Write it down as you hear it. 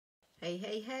Hey,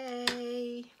 hey,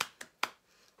 hey.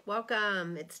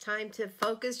 Welcome. It's time to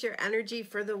focus your energy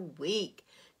for the week.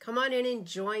 Come on in and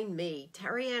join me.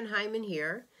 Terry Ann Hyman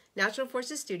here, Natural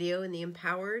Forces Studio in the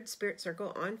Empowered Spirit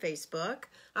Circle on Facebook.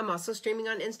 I'm also streaming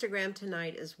on Instagram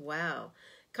tonight as well.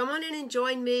 Come on in and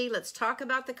join me. Let's talk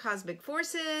about the cosmic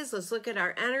forces. Let's look at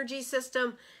our energy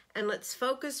system and let's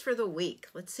focus for the week.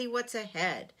 Let's see what's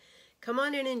ahead. Come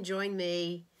on in and join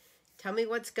me. Tell me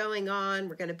what's going on.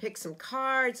 We're going to pick some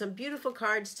cards, some beautiful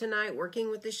cards tonight,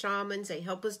 working with the shamans. They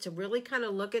help us to really kind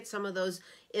of look at some of those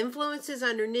influences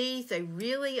underneath. They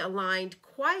really aligned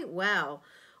quite well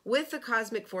with the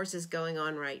cosmic forces going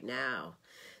on right now.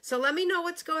 So let me know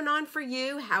what's going on for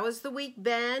you. How has the week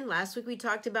been? Last week we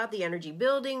talked about the energy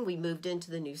building. We moved into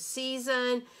the new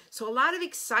season. So a lot of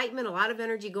excitement, a lot of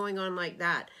energy going on like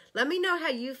that. Let me know how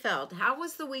you felt. How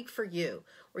was the week for you?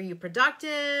 Were you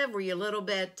productive? Were you a little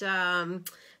bit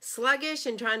sluggish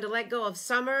and trying to let go of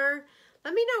summer?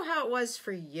 Let me know how it was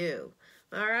for you.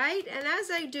 All right. And as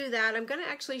I do that, I'm going to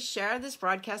actually share this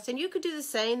broadcast. And you could do the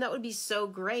same. That would be so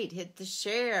great. Hit the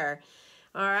share.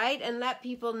 All right. And let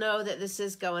people know that this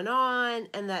is going on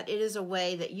and that it is a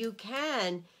way that you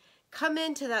can come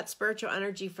into that spiritual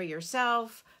energy for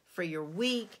yourself, for your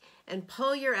week, and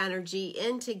pull your energy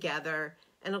in together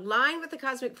and align with the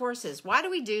cosmic forces. Why do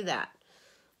we do that?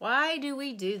 Why do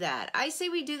we do that? I say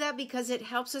we do that because it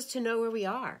helps us to know where we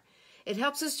are. It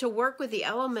helps us to work with the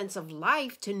elements of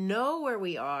life, to know where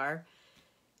we are,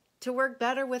 to work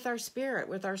better with our spirit,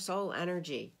 with our soul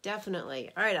energy.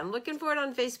 Definitely. All right, I'm looking for it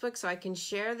on Facebook so I can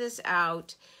share this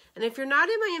out. And if you're not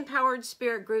in my Empowered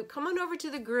Spirit group, come on over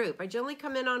to the group. I generally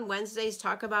come in on Wednesdays,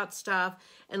 talk about stuff,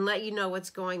 and let you know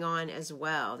what's going on as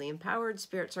well. The Empowered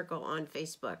Spirit Circle on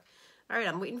Facebook. All right,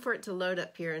 I'm waiting for it to load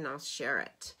up here and I'll share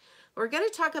it. We're going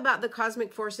to talk about the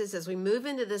cosmic forces as we move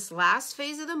into this last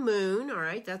phase of the moon. All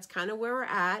right, that's kind of where we're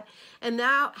at. And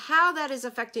now how that is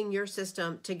affecting your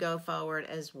system to go forward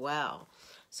as well.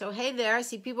 So, hey there, I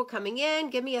see people coming in.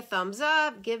 Give me a thumbs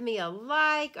up. Give me a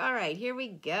like. All right, here we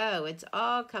go. It's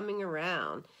all coming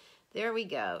around. There we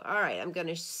go. All right, I'm going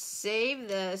to save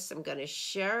this. I'm going to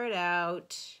share it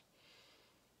out.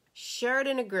 Share it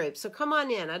in a group. So come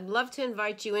on in. I'd love to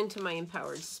invite you into my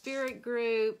Empowered Spirit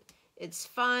group. It's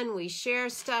fun. We share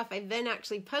stuff. I've been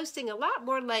actually posting a lot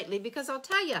more lately because I'll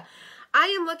tell you, I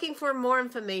am looking for more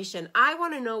information. I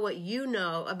want to know what you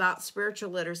know about spiritual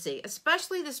literacy,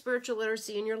 especially the spiritual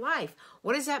literacy in your life.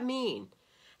 What does that mean?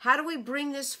 How do we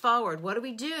bring this forward? What do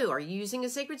we do? Are you using a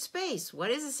sacred space? What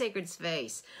is a sacred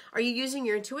space? Are you using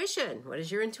your intuition? What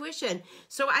is your intuition?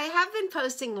 So I have been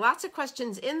posting lots of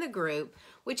questions in the group,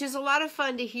 which is a lot of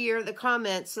fun to hear the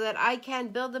comments so that I can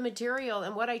build the material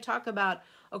and what I talk about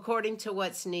according to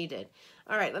what's needed.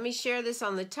 All right, let me share this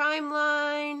on the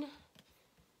timeline.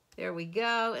 There we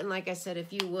go. And like I said,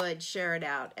 if you would share it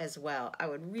out as well, I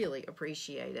would really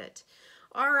appreciate it.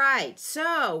 All right,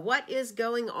 so what is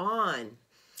going on?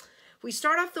 We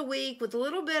start off the week with a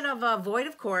little bit of a void,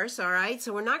 of course, all right?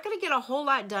 So we're not going to get a whole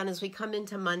lot done as we come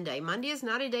into Monday. Monday is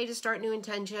not a day to start new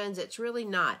intentions. It's really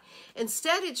not.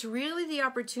 Instead, it's really the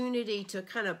opportunity to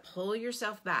kind of pull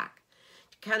yourself back.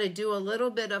 Kind of do a little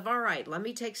bit of, all right, let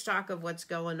me take stock of what's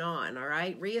going on, all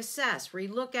right? Reassess,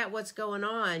 relook at what's going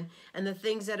on and the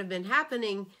things that have been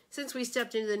happening since we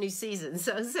stepped into the new season.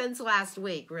 So since last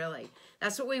week, really.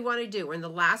 That's what we want to do. We're in the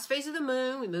last phase of the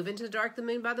moon. We move into the dark of the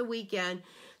moon by the weekend.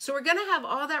 So we're going to have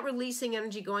all that releasing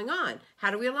energy going on. How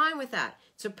do we align with that?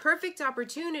 It's a perfect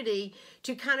opportunity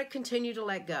to kind of continue to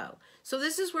let go. So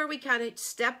this is where we kind of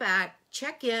step back,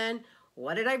 check in.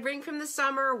 What did I bring from the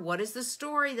summer? What is the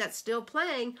story that's still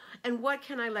playing? And what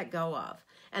can I let go of?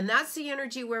 And that's the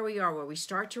energy where we are, where we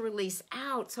start to release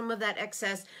out some of that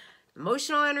excess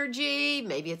emotional energy.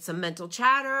 Maybe it's some mental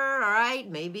chatter, all right?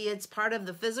 Maybe it's part of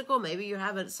the physical. Maybe you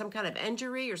have some kind of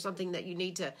injury or something that you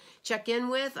need to check in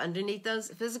with. Underneath those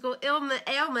physical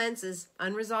ailments is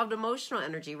unresolved emotional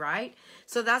energy, right?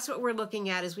 So that's what we're looking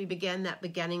at as we begin that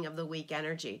beginning of the week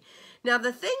energy. Now,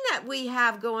 the thing that we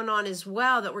have going on as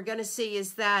well that we're going to see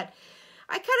is that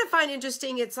I kind of find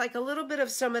interesting, it's like a little bit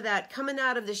of some of that coming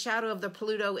out of the shadow of the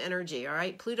Pluto energy, all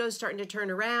right? Pluto's starting to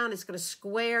turn around. It's going to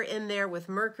square in there with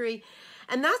Mercury.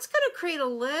 And that's going to create a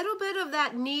little bit of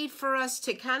that need for us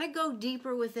to kind of go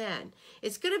deeper within.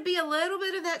 It's going to be a little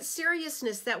bit of that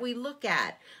seriousness that we look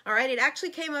at, all right? It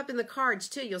actually came up in the cards,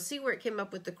 too. You'll see where it came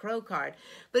up with the Crow card.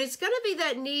 But it's going to be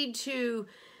that need to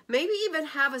maybe even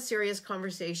have a serious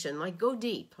conversation, like go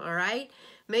deep, all right?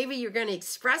 Maybe you're going to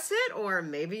express it, or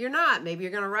maybe you're not. Maybe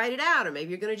you're going to write it out, or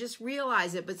maybe you're going to just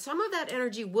realize it. But some of that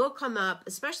energy will come up,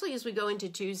 especially as we go into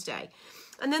Tuesday.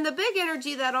 And then the big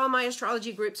energy that all my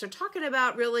astrology groups are talking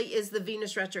about really is the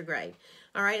Venus retrograde.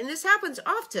 All right, and this happens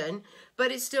often,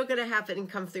 but it's still going to happen and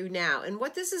come through now. And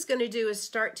what this is going to do is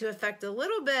start to affect a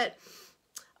little bit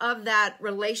of that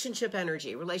relationship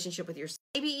energy, relationship with yourself.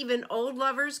 Maybe even old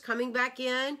lovers coming back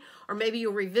in, or maybe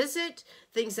you'll revisit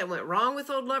things that went wrong with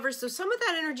old lovers. So some of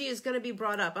that energy is going to be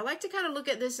brought up. I like to kind of look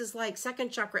at this as like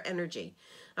second chakra energy.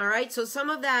 All right, so some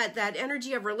of that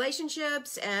energy of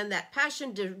relationships and that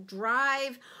passion to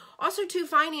drive. Also, too,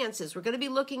 finances. We're going to be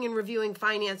looking and reviewing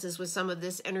finances with some of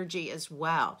this energy as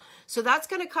well. So that's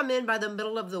going to come in by the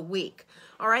middle of the week.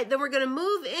 All right, then we're going to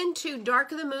move into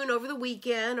Dark of the Moon over the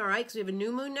weekend, all right, because we have a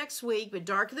new moon next week, but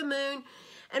Dark of the Moon.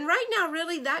 And right now,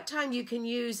 really, that time you can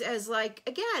use as like,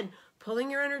 again,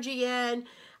 pulling your energy in.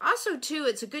 Also, too,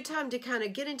 it's a good time to kind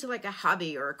of get into like a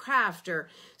hobby or a craft or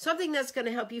something that's going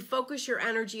to help you focus your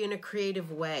energy in a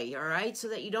creative way, all right? So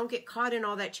that you don't get caught in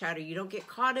all that chatter. You don't get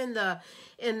caught in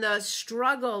the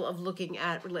struggle of looking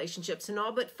at relationships and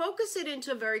all, but focus it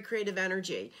into a very creative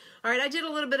energy. All right, I did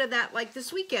a little bit of that like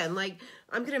this weekend. Like,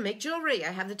 I'm going to make jewelry. I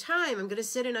have the time. I'm going to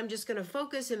sit and I'm just going to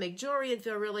focus and make jewelry and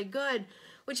feel really good.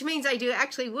 Which means I do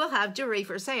actually will have jewelry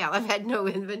for sale. I've had no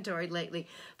inventory lately.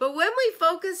 But when we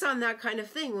focus on that kind of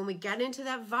thing, when we get into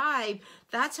that vibe,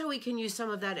 that's how we can use some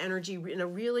of that energy in a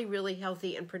really, really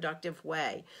healthy and productive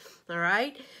way. All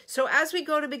right? So as we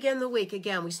go to begin the week,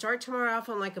 again, we start tomorrow off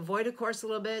on like avoid a course a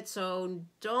little bit. So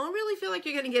don't really feel like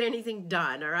you're going to get anything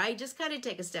done. All right? Just kind of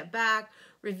take a step back,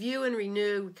 review and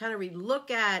renew, kind of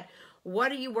look at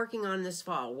what are you working on this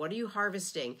fall? What are you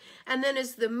harvesting? And then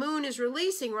as the moon is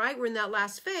releasing, right, we're in that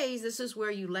last phase, this is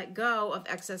where you let go of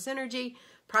excess energy,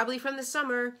 probably from the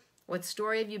summer. What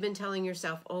story have you been telling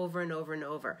yourself over and over and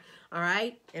over? All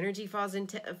right, energy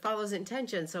follows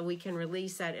intention, so we can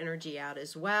release that energy out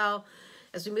as well.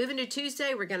 As we move into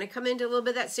Tuesday, we're going to come into a little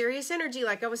bit of that serious energy.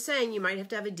 Like I was saying, you might have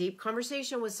to have a deep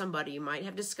conversation with somebody. You might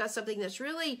have to discuss something that's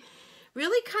really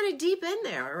kind of deep in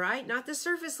there, all right? Not the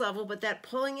surface level, but that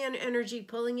pulling in energy,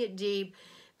 pulling it deep,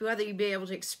 whether you be able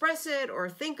to express it or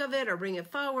think of it or bring it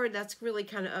forward, that's really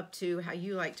kind of up to how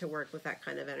you like to work with that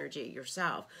kind of energy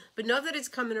yourself. But know that it's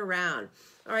coming around,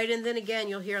 all right? And then again,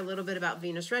 you'll hear a little bit about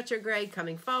Venus retrograde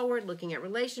coming forward, looking at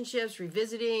relationships,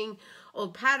 revisiting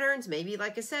old patterns. Maybe,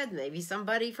 like I said, maybe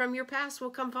somebody from your past will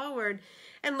come forward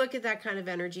and look at that kind of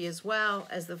energy as well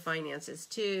as the finances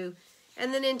too.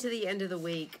 And then into the end of the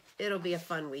week, it'll be a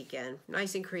fun weekend,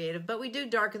 nice and creative. But we do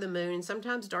Dark of the Moon, and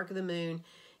sometimes Dark of the Moon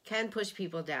can push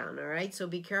people down, all right? So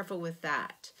be careful with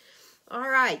that. All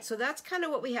right, so that's kind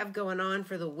of what we have going on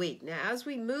for the week. Now, as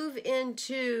we move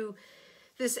into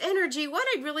this energy, what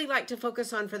I'd really like to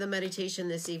focus on for the meditation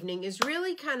this evening is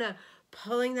really kind of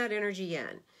pulling that energy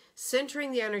in,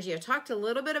 centering the energy. I talked a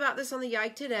little bit about this on the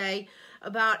Yike today,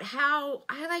 about how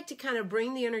I like to kind of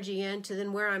bring the energy in to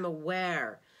then where I'm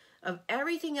aware of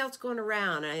everything else going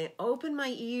around. And I open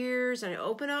my ears and I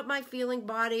open up my feeling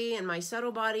body and my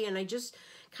subtle body and I just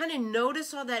kind of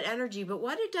notice all that energy. But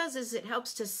what it does is it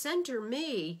helps to center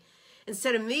me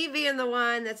instead of me being the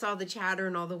one that's all the chatter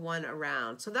and all the one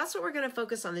around. So that's what we're going to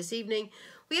focus on this evening.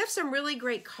 We have some really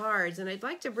great cards, and I'd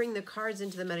like to bring the cards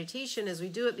into the meditation as we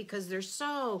do it because they're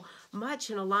so much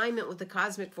in alignment with the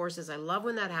cosmic forces. I love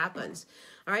when that happens.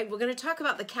 All right, we're going to talk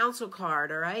about the Council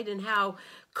card, all right, and how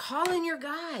call in your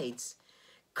guides.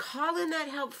 Call in that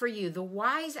help for you. The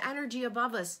wise energy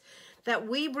above us that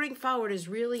we bring forward is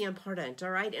really important,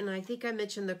 all right? And I think I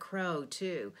mentioned the crow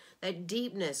too, that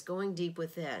deepness, going deep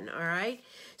within, all right?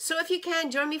 So if you can,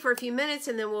 join me for a few minutes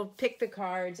and then we'll pick the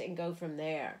cards and go from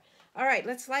there. All right,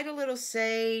 let's light a little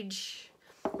sage.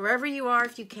 Wherever you are,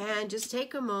 if you can, just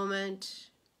take a moment.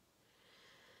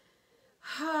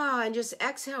 And just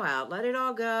exhale out. Let it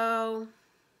all go.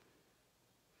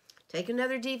 Take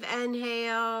another deep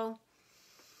inhale.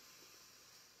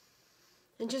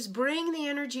 And just bring the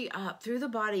energy up through the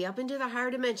body, up into the higher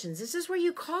dimensions. This is where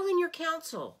you call in your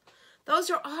counsel. Those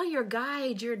are all your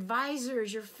guides, your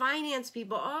advisors, your finance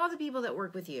people, all the people that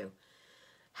work with you.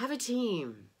 Have a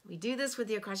team. We do this with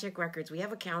the Akashic Records. We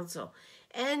have a council.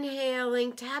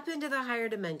 Inhaling, tap into the higher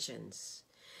dimensions.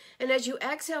 And as you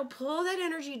exhale, pull that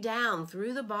energy down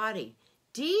through the body,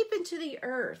 deep into the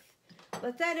earth.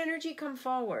 Let that energy come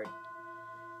forward.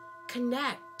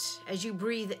 Connect as you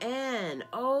breathe in.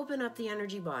 Open up the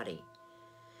energy body.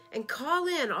 And call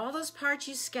in all those parts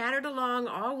you scattered along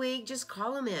all week. Just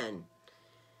call them in.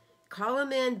 Call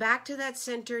them in back to that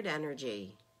centered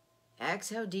energy.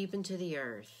 Exhale deep into the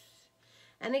earth.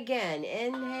 And again,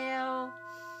 inhale.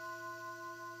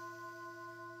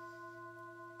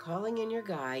 Calling in your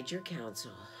guide, your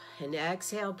counsel. And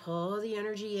exhale, pull the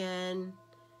energy in.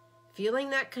 Feeling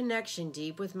that connection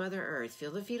deep with Mother Earth.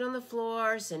 Feel the feet on the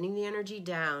floor, sending the energy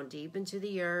down deep into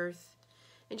the earth.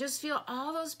 And just feel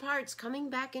all those parts coming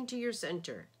back into your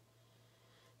center.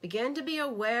 Begin to be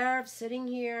aware of sitting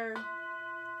here,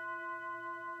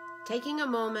 taking a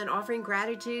moment, offering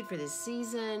gratitude for this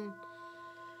season.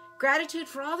 Gratitude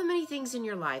for all the many things in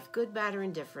your life, good, bad, or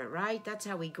indifferent, right? That's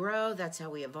how we grow. That's how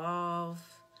we evolve.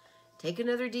 Take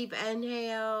another deep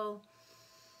inhale.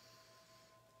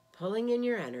 Pulling in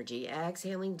your energy,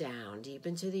 exhaling down deep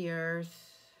into the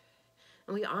earth.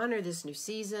 And we honor this new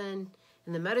season.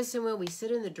 In the medicine wheel, we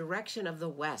sit in the direction of the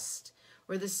west,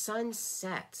 where the sun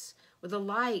sets, where the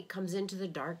light comes into the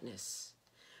darkness.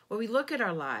 Where we look at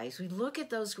our lives, we look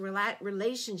at those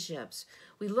relationships,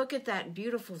 we look at that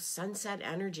beautiful sunset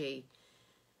energy,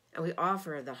 and we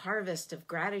offer the harvest of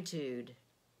gratitude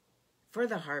for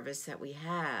the harvest that we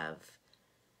have.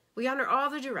 We honor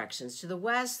all the directions, to the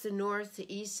west, the north,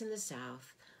 the east, and the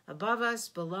south, above us,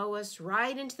 below us,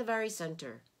 right into the very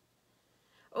center.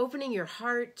 Opening your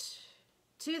heart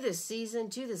to this season,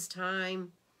 to this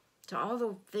time, to all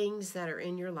the things that are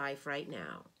in your life right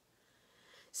now.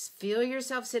 Feel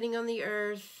yourself sitting on the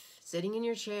earth, sitting in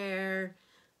your chair,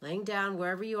 laying down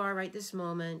wherever you are right this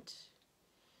moment.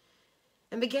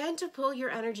 And begin to pull your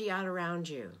energy out around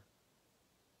you.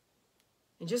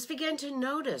 And just begin to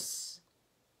notice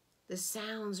the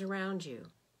sounds around you.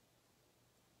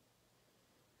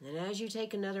 And then as you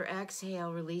take another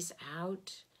exhale, release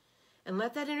out. And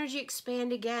let that energy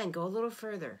expand again. Go a little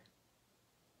further.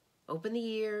 Open the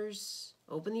ears.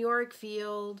 Open the auric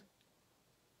field.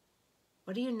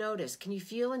 What do you notice? Can you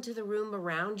feel into the room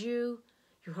around you?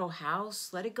 Your whole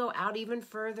house? Let it go out even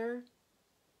further.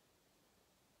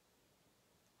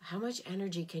 How much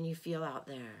energy can you feel out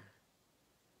there?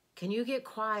 Can you get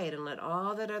quiet and let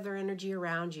all that other energy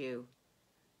around you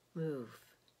move?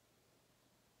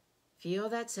 Feel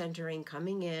that centering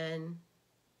coming in.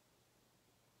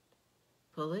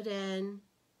 Pull it in.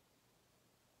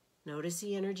 Notice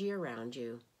the energy around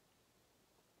you.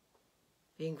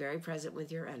 Being very present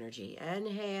with your energy.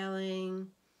 Inhaling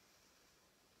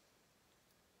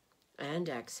and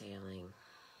exhaling.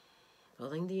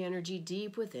 Pulling the energy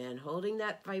deep within, holding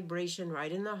that vibration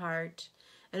right in the heart.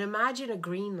 And imagine a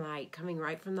green light coming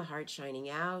right from the heart, shining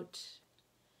out.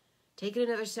 Take it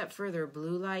another step further, a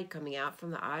blue light coming out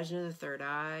from the ajna, the third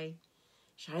eye.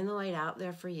 Shine the light out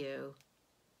there for you.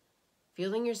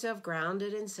 Feeling yourself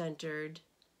grounded and centered.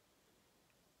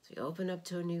 So you open up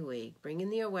to a new week. Bringing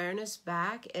the awareness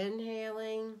back,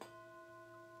 inhaling.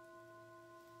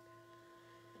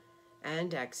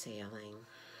 And exhaling.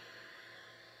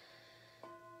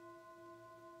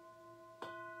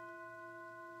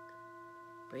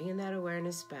 Bringing that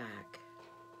awareness back.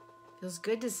 Feels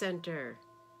good to center.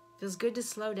 Feels good to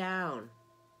slow down.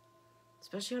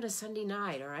 Especially on a Sunday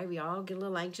night, all right? We all get a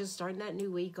little anxious starting that new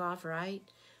week off, right?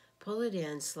 Pull it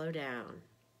in, slow down.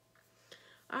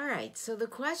 All right, so the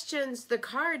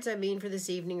cards, for this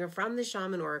evening are from the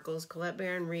Shaman Oracles, Colette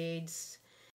Baron reads.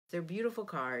 They're beautiful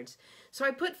cards. So I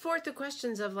put forth the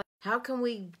questions of, like, how can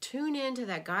we tune into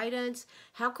that guidance?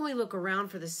 How can we look around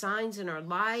for the signs in our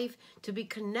life to be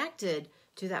connected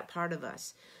to that part of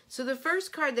us? So the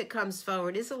first card that comes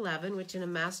forward is 11, which in a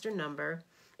master number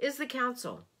is the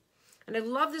Council. And I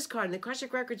love this card. In the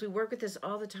Akashic Records, we work with this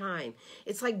all the time.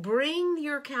 It's like, bring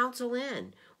your counsel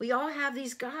in. We all have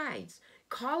these guides.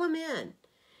 Call them in.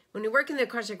 When we work in the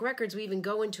Akashic Records, we even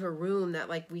go into a room that,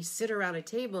 like, we sit around a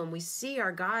table and we see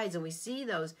our guides and we see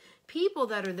those people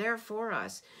that are there for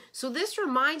us. So this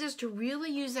reminds us to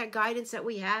really use that guidance that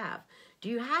we have. Do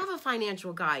you have a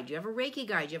financial guide? Do you have a Reiki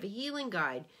guide? Do you have a healing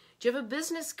guide? Do you have a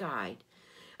business guide?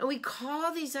 And we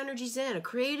call these energies in, a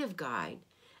creative guide.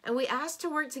 And we ask to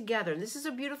work together. And this is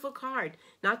a beautiful card.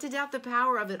 Not to doubt the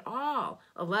power of it all.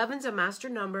 11's a master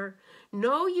number.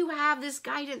 Know you have this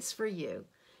guidance for you.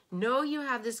 Know you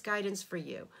have this guidance for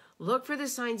you. Look for the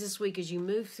signs this week as you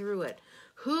move through it.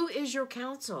 Who is your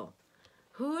counsel?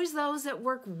 Who is those that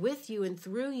work with you and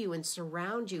through you and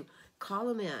surround you? Call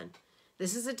them in.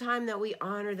 This is a time that we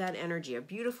honor that energy, a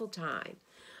beautiful time.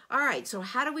 All right, so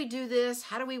how do we do this?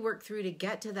 How do we work through to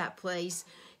get to that place?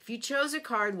 If you chose a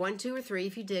card, 1, 2, or 3.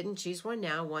 If you didn't, choose one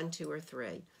now, 1, 2, or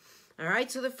 3. All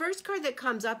right, so the first card that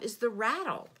comes up is the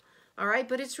rattle. All right,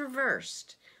 but it's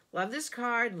reversed. Love this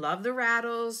card, love the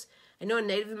rattles. I know in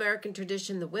Native American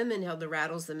tradition, the women held the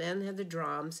rattles, the men had the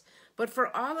drums. But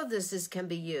for all of this, this can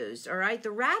be used, all right?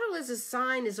 The rattle is a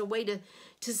sign, is a way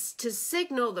to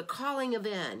signal the calling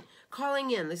in,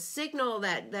 the signal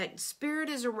that spirit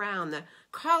is around, the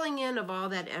calling in of all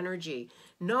that energy,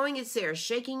 knowing it's there,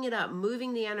 shaking it up,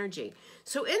 moving the energy.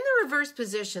 So in the reverse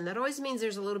position, that always means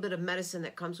there's a little bit of medicine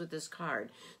that comes with this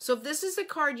card. So if this is the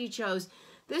card you chose,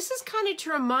 this is kind of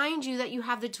to remind you that you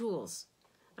have the tools.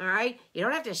 All right? You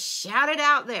don't have to shout it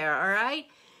out there, all right?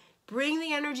 Bring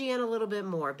the energy in a little bit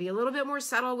more. Be a little bit more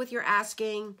subtle with your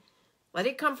asking. Let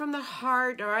it come from the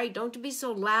heart, all right? Don't be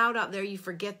so loud out there you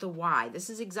forget the why. This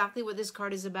is exactly what this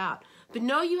card is about. But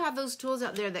know you have those tools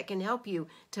out there that can help you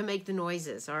to make the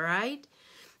noises, all right?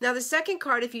 Now, the second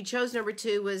card, if you chose number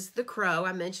 2, was the Crow.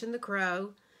 I mentioned the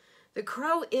Crow. The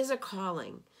Crow is a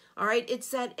calling, all right? It's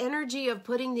that energy of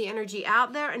putting the energy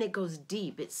out there, and it goes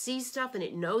deep. It sees stuff and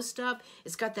it knows stuff.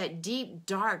 It's got that deep,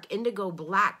 dark, indigo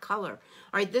black color.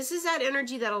 All right, this is that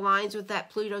energy that aligns with that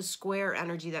Pluto square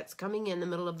energy that's coming in the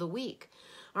middle of the week.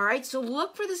 All right, so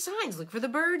look for the signs. Look for the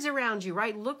birds around you,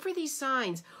 right? Look for these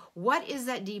signs. What is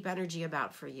that deep energy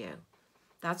about for you?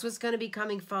 That's what's going to be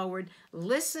coming forward.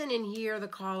 Listen and hear the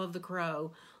call of the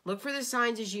Crow. Look for the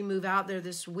signs as you move out there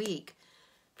this week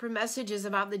for messages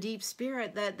about the deep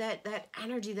spirit, that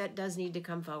energy that does need to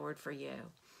come forward for you.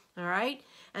 All right?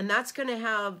 And that's going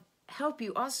to help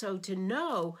you also to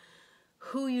know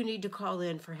who you need to call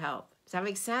in for help. Does that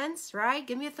make sense, right?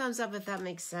 Give me a thumbs up if that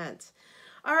makes sense.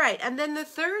 All right, and then the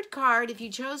third card, if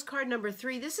you chose card number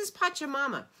 3, this is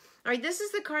Pachamama. All right, this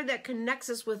is the card that connects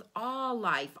us with all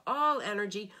life, all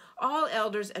energy, all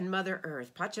elders, and Mother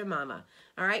Earth, Pachamama.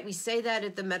 All right, we say that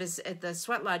at the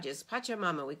sweat lodges,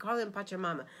 Pachamama. We call him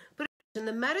Pachamama. But and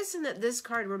the medicine that this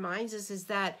card reminds us is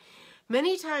that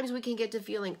many times we can get to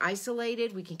feeling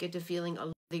isolated. We can get to feeling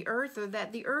the earth, or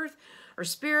that the earth or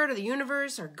spirit or the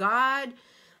universe or God,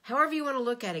 however you want to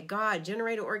look at it, God,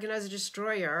 generator, organizer,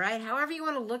 destroyer, all right? However you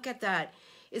want to look at that,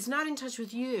 is not in touch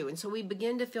with you. And so we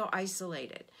begin to feel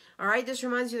isolated. All right, this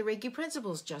reminds you of the Reiki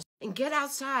principles, and get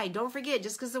outside. Don't forget,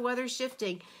 just because the weather's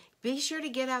shifting, be sure to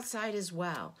get outside as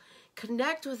well.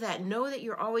 Connect with that. Know that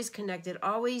you're always connected,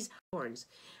 always acorns.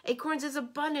 Acorns is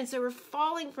abundance. They were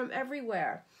falling from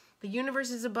everywhere. The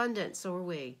universe is abundant, so are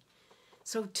we.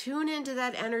 So tune into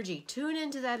that energy. Tune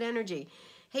into that energy.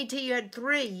 Hey, T, you had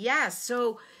 3. Yes.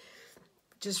 So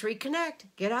just reconnect.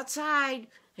 Get outside.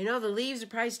 I know the leaves are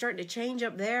probably starting to change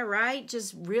up there, right?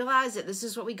 Just realize that this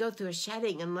is what we go through, a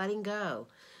shedding and letting go.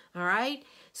 All right?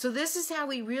 So this is how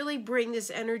we really bring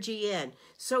this energy in.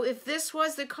 So if this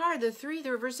was the card, the 3,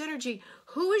 the reverse energy,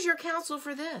 who is your counsel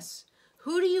for this?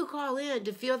 Who do you call in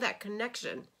to feel that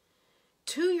connection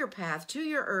to your path, to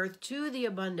your earth, to the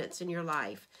abundance in your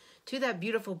life, to that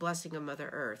beautiful blessing of Mother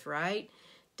Earth, right?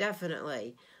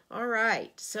 Definitely. All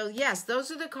right. So yes,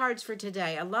 those are the cards for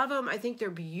today. I love them. I think they're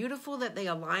beautiful that they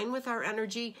align with our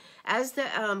energy as the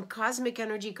cosmic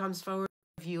energy comes forward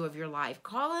view of your life.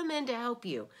 Call them in to help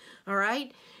you. All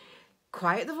right.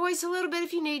 Quiet the voice a little bit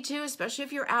if you need to, especially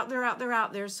if you're out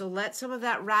there. So let some of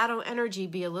that rattle energy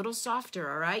be a little softer,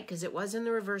 all right? Because it was in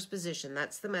the reverse position.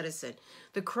 That's the medicine.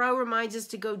 The Crow reminds us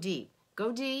to go deep.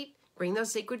 Go deep. Bring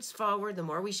those secrets forward. The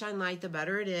more we shine light, the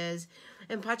better it is.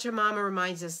 And Pachamama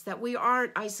reminds us that we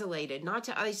aren't isolated. Not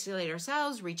to isolate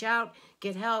ourselves. Reach out.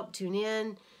 Get help. Tune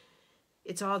in.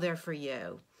 It's all there for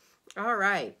you. All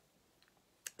right.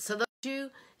 So those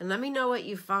you, and let me know what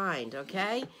you find,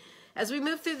 okay? As we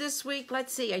move through this week,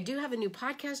 let's see. I do have a new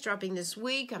podcast dropping this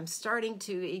week. I'm starting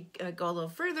to go a little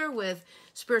further with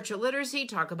spiritual literacy,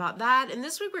 talk about that. And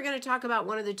this week we're going to talk about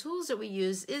one of the tools that we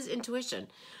use is intuition.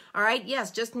 All right, yes,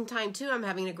 just in time too. I'm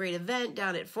having a great event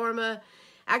down at Forma.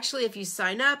 Actually, if you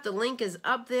sign up, the link is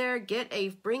up there.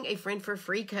 Bring a friend for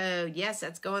free code. Yes,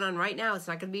 that's going on right now. It's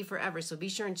not going to be forever, so be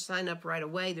sure and sign up right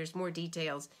away. There's more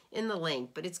details in the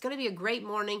link. But it's going to be a great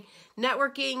morning.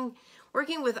 Networking,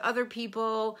 working with other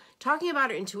people, talking about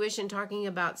our intuition, talking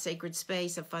about sacred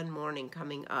space, a fun morning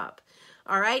coming up.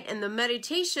 All right, and the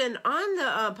meditation on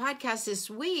the podcast this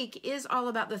week is all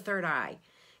about the third eye.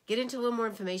 Get into a little more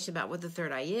information about what the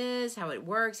third eye is, how it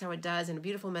works, how it does, and a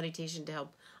beautiful meditation to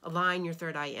help align your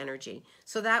third eye energy.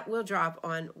 So that will drop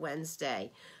on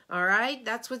Wednesday. All right,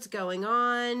 that's what's going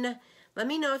on. Let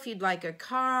me know if you'd like a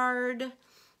card.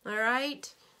 All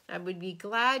right, I would be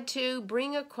glad to.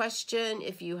 Bring a question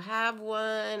if you have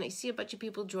one. I see a bunch of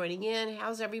people joining in.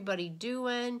 How's everybody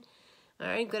doing? All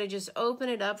right, I'm going to just open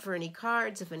it up for any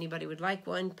cards. If anybody would like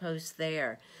one, post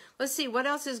there. Let's see, what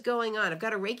else is going on? I've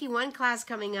got a Reiki 1 class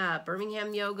coming up,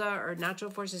 Birmingham Yoga, or Natural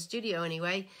Forces Studio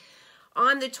anyway,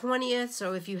 on the 20th.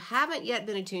 So if you haven't yet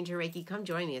been attuned to Reiki, come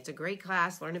join me. It's a great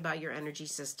class. Learn about your energy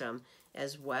system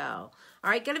as well.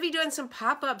 All right, going to be doing some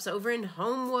pop-ups over in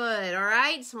Homewood, all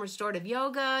right? Some restorative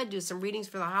yoga, do some readings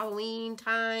for the Halloween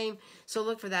time. So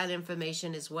look for that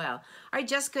information as well. All right,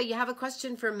 Jessica, you have a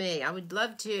question for me. I would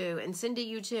love to. And Cindy,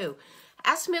 you too.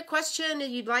 Ask me a question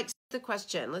if you'd like the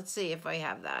question. Let's see if I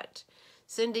have that.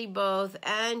 Cindy both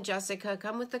and Jessica,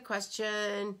 come with the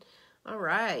question. All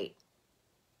right.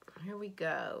 Here we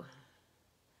go.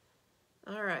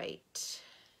 All right.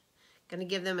 Going to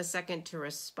give them a second to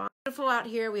respond. Beautiful out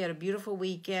here. We had a beautiful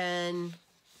weekend.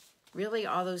 Really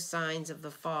all those signs of the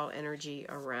fall energy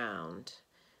around.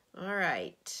 All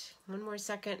right. One more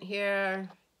second here.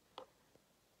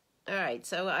 All right,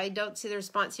 so I don't see the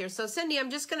response here. So Cindy, I'm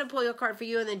just going to pull your card for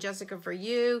you and then Jessica for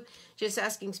you. Just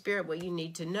asking Spirit what you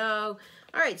need to know.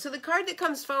 All right, so the card that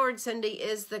comes forward, Cindy,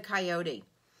 is the Coyote.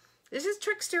 This is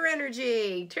trickster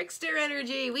energy. Trickster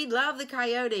energy. We love the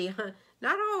Coyote.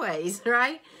 Not always,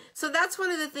 right? So that's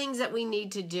one of the things that we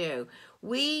need to do.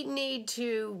 We need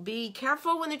to be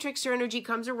careful when the trickster energy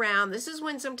comes around. This is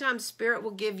when sometimes Spirit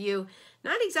will give you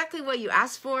not exactly what you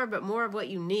ask for, but more of what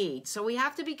you need. So we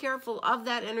have to be careful of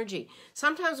that energy.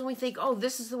 Sometimes when we think, oh,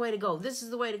 this is the way to go, this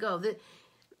is the way to go, that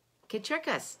can trick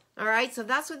us. All right, so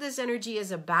that's what this energy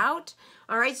is about.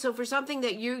 All right, so for something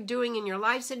that you're doing in your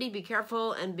life, Cindy, be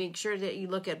careful and make sure that you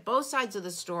look at both sides of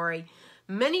the story.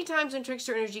 Many times when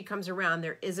trickster energy comes around,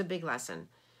 there is a big lesson.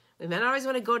 We may not always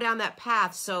want to go down that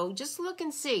path, so just look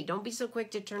and see. Don't be so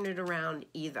quick to turn it around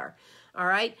either. All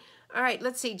right? All right,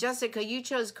 let's see. Jessica, you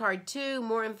chose card 2.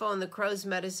 More info on the crow's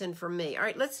medicine for me. All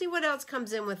right, let's see what else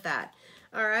comes in with that.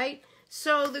 All right?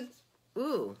 So the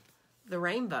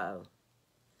rainbow.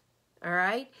 All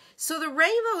right? So the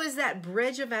rainbow is that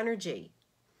bridge of energy.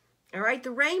 All right?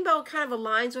 The rainbow kind of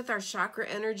aligns with our chakra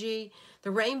energy. The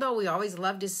rainbow, we always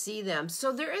love to see them.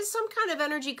 So there is some kind of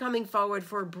energy coming forward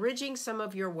for bridging some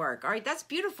of your work. All right, that's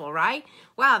beautiful, right?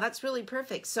 Wow, that's really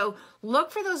perfect. So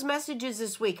look for those messages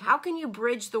this week. How can you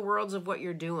bridge the worlds of what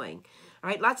you're doing? All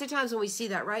right, lots of times when we see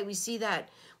that, right, we see that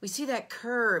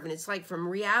curve, and it's like from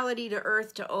reality to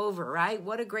earth to over, right?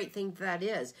 What a great thing that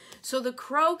is. So the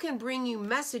crow can bring you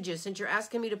messages, since you're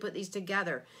asking me to put these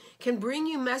together, can bring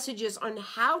you messages on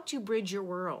how to bridge your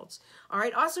worlds. All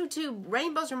right, also too,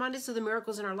 rainbows remind us of the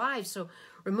miracles in our lives. So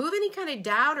remove any kind of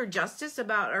doubt or justice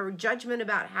about or judgment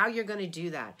about how you're going to do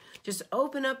that. Just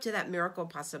open up to that miracle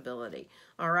possibility.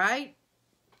 All right?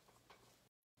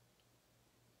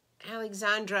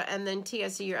 Alexandra, and then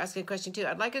TSC, you're asking a question too.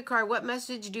 I'd like a card. What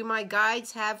message do my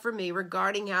guides have for me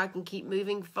regarding how I can keep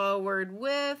moving forward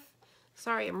with,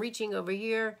 sorry, I'm reaching over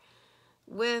here,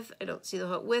 with, I don't see the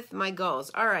hook, with my goals.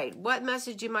 All right, what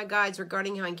message do my guides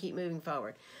regarding how I can keep moving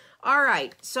forward? All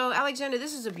right, so Alexandra,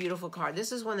 this is a beautiful card.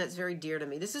 This is one that's very dear to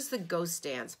me. This is the Ghost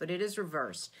Dance, but it is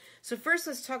reversed. So first,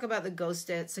 let's talk about the Ghost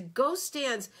Dance. The Ghost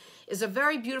Dance is a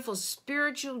very beautiful,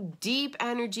 spiritual, deep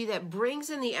energy that brings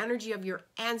in the energy of your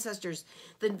ancestors.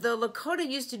 The Lakota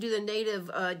used to do the native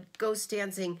ghost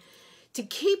dancing to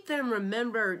keep them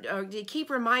remembered, or to keep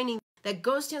reminding that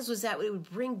ghost dance was that it would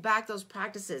bring back those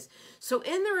practices. So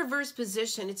in the reverse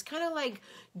position, it's kind of like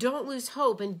don't lose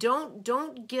hope and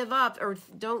don't give up, or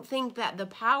don't think that the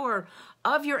power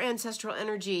of your ancestral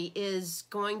energy is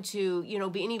going to, you know,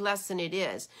 be any less than it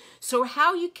is. So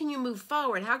how can you move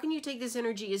forward? How can you take this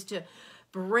energy is to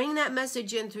bring that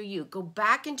message in through you. Go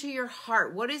back into your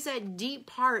heart. What is that deep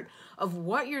part of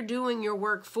what you're doing your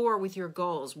work for with your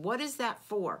goals? What is that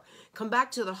for? Come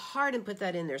back to the heart and put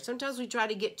that in there. Sometimes we try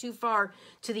to get too far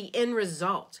to the end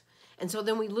result. And so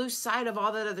then we lose sight of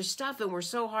all that other stuff, and we're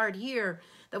so hard here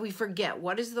that we forget.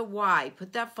 What is the why?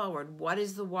 Put that forward. What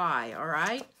is the why? All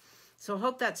right? So I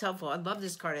hope that's helpful. I love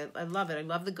this card. I love it. I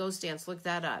love the Ghost Dance. Look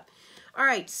that up. All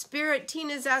right, Spirit,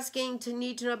 Tina's asking to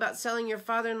need to know about selling your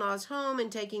father-in-law's home and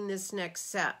taking this next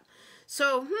step.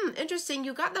 So, interesting.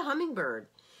 You got the hummingbird.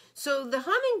 So the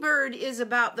hummingbird is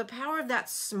about the power of that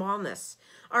smallness.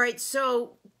 All right,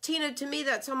 so Tina, to me,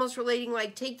 that's almost relating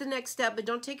like take the next step, but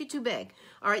don't take it too big.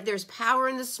 All right, there's power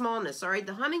in the smallness. All right,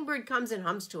 the hummingbird comes and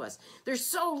hums to us. They're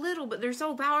so little, but they're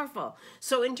so powerful.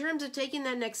 So in terms of taking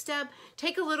that next step,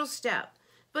 take a little step,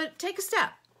 but take a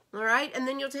step. All right, and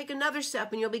then you'll take another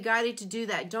step and you'll be guided to do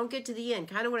that. Don't get to the end.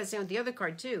 Kind of what I was saying with the other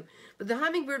card too. But the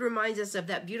hummingbird reminds us of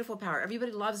that beautiful power.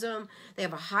 Everybody loves them. They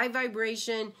have a high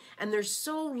vibration and they're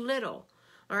so little.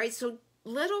 All right, so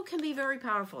little can be very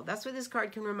powerful. That's what this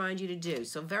card can remind you to do.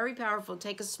 So very powerful.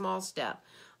 Take a small step.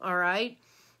 All right.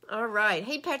 All right.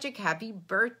 Hey, Patrick, happy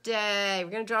birthday.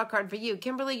 We're going to draw a card for you.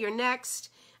 Kimberly, you're next.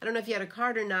 I don't know if you had a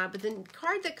card or not, but the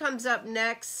card that comes up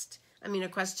next, a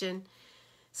question.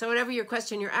 So whatever your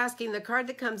question you're asking, the card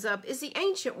that comes up is the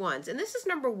Ancient Ones. And this is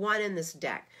number 1 in this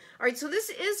deck. All right, so this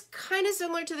is kind of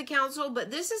similar to the Council,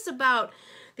 but this is about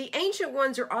the Ancient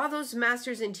Ones are all those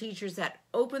masters and teachers that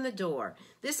open the door.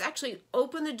 This actually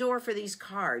opened the door for these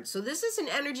cards. So this is an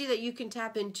energy that you can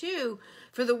tap into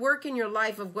for the work in your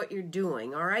life of what you're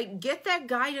doing, all right? Get that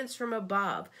guidance from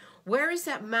above. Where is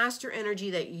that master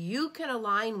energy that you can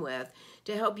align with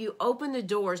to help you open the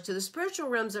doors to the spiritual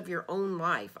realms of your own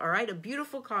life, all right? A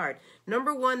beautiful card.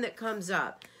 Number 1 that comes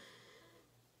up.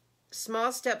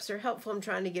 Small steps are helpful. I'm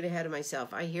trying to get ahead of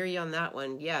myself. I hear you on that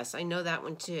one. Yes, I know that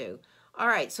one too. All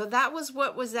right, so that was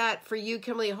what was that for you,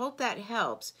 Kimberly. I hope that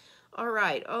helps. All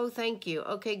right. Oh, thank you.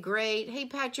 Okay, great. Hey,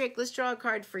 Patrick, let's draw a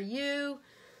card for you.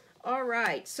 All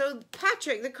right. So,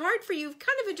 Patrick, the card for you,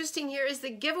 kind of interesting here, is the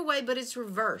giveaway, but it's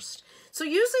reversed. So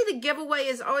usually the giveaway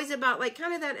is always about like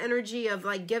kind of that energy of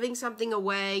like giving something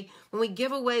away. When we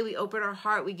give away, we open our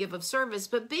heart, we give of service.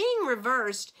 But being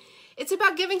reversed, it's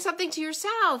about giving something to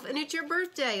yourself, and it's your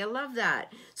birthday. I love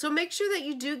that. So make sure that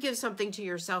you do give something to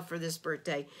yourself for this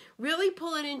birthday. Really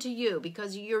pull it into you,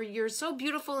 because you're so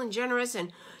beautiful and generous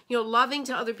and, you know, loving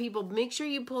to other people. Make sure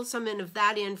you pull some of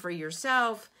that in for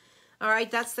yourself. All right,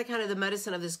 that's the kind of the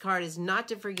medicine of this card, is not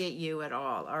to forget you at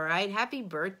all. All right, happy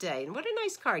birthday. And what a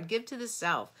nice card. Give to the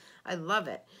self. I love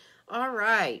it. All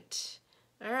right.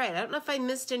 All right, I don't know if I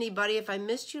missed anybody. If I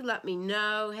missed you, let me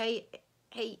know. Hey,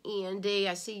 Andy,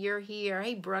 I see you're here.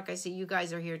 Hey, Brooke, I see you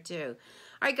guys are here too.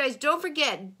 All right, guys, don't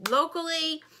forget,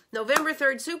 locally, November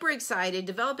 3rd, super excited.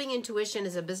 Developing Intuition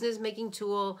is a business-making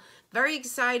tool. Very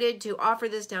excited to offer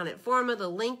this down at Forma. The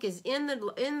link is in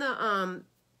the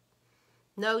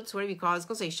notes, whatever you call it. I was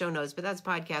going to say show notes, but that's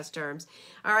podcast terms.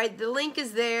 All right, the link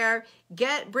is there.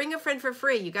 Bring a friend for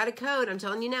free. You got a code. I'm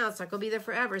telling you now, it's not going to be there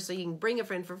forever. So you can bring a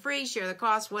friend for free, share the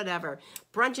cost, whatever.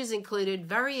 Brunch is included.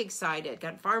 Very excited.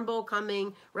 Got Farm Bowl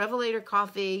coming, Revelator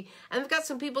Coffee, and we've got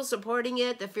some people supporting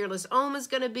it. The Fearless Om is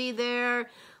going to be there.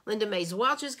 Linda Mays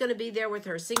Welch is going to be there with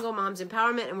her Single Moms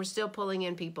Empowerment, and we're still pulling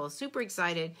in people. Super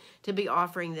excited to be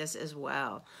offering this as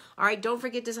well. All right, don't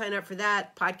forget to sign up for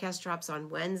that. Podcast drops on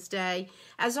Wednesday.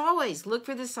 As always, look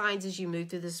for the signs as you move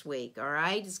through this week, all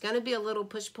right? It's going to be a little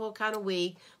push-pull kind of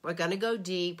week. We're going to go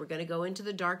deep. We're going to go into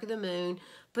the dark of the moon,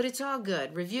 but it's all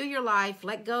good. Review your life.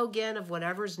 Let go again of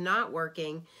whatever's not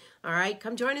working. All right,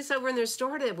 come join us over in the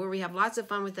Restorative, where we have lots of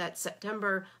fun with that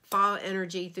September fall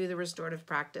energy through the restorative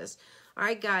practice. All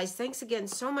right, guys, thanks again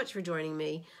so much for joining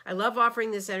me. I love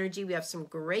offering this energy. We have some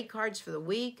great cards for the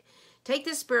week. Take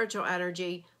this spiritual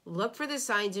energy, look for the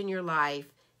signs in your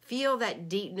life, feel that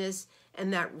deepness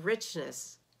and that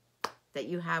richness that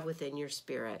you have within your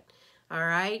spirit. All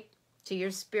right, to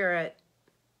your spirit,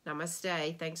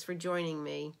 namaste. Thanks for joining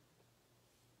me.